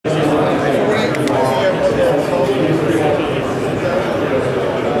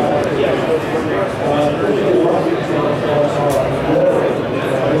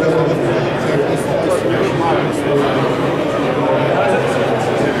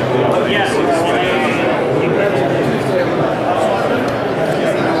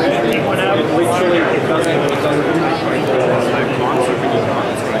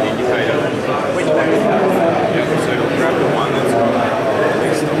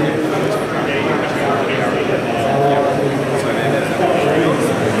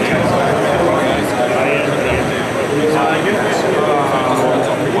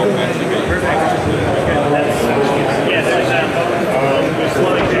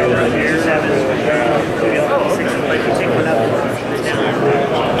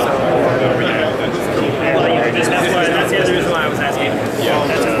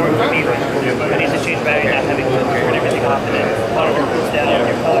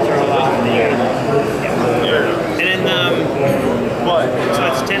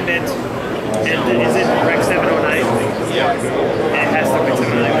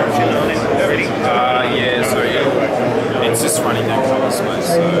wireless space,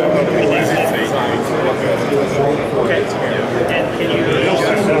 so okay. And can you?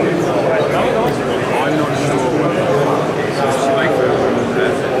 I'm not sure what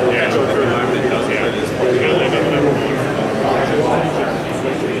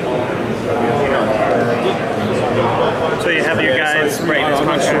So you have your guides, right? I'm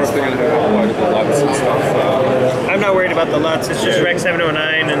not sure if they're going to have uploadable LUTs and stuff. I'm not worried about the LUTs, it's just Rec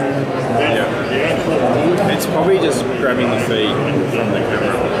 709 and... Yeah. It's probably just grabbing the feed from the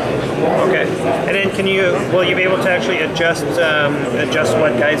camera. Okay. And then will you be able to actually adjust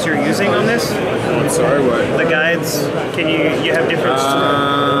what guides you're using on this? I'm sorry, what? The guides, you have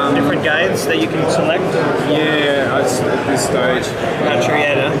different guides that you can select? Yeah, at this stage. Not sure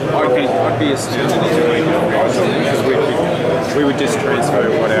yet, huh? I'd be astounded if you make it guys, because we would just transfer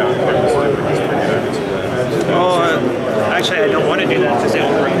what our cameras do and just bring it over to the... Actually, I don't want to do that because it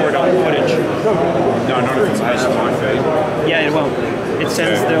will record all the footage. No, not if it's a HDMI feed. Yeah, it won't. It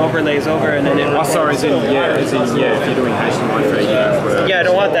sends the overlays over and then it... Oh, sorry, if you're doing HDMI feed, yeah, I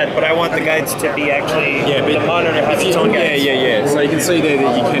don't want that, but I want the guides to be actually... Yeah, but the monitor has its own guides. Yeah. So you can see there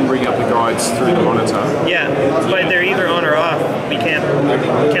that you can bring up the guides through the monitor. Yeah, but they're either on or off. We can't...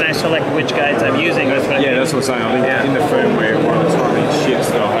 Can I select which guides I'm using? That's what that's what I'm saying. I think in the firmware, one of the time it ships,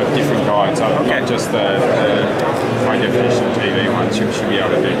 they'll have different guides. Not just the high definition TV ones. You should be able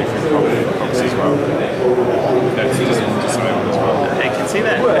to do different copies as well. That's just disabled as well. I can see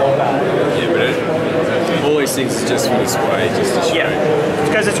that. Yeah, but all these things is just for display, just to show. Yeah,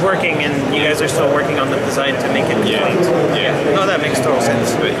 because it's working and you guys are still working on the design to make it complete. Yeah. No, that makes total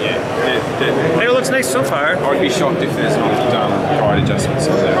sense. But it looks nice so far. I'd be shocked if there's not guide adjustments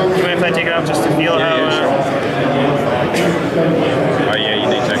on there. Do you mind if I take it off just to feel how... Sure. Oh yeah, you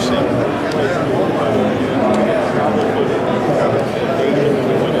need to actually...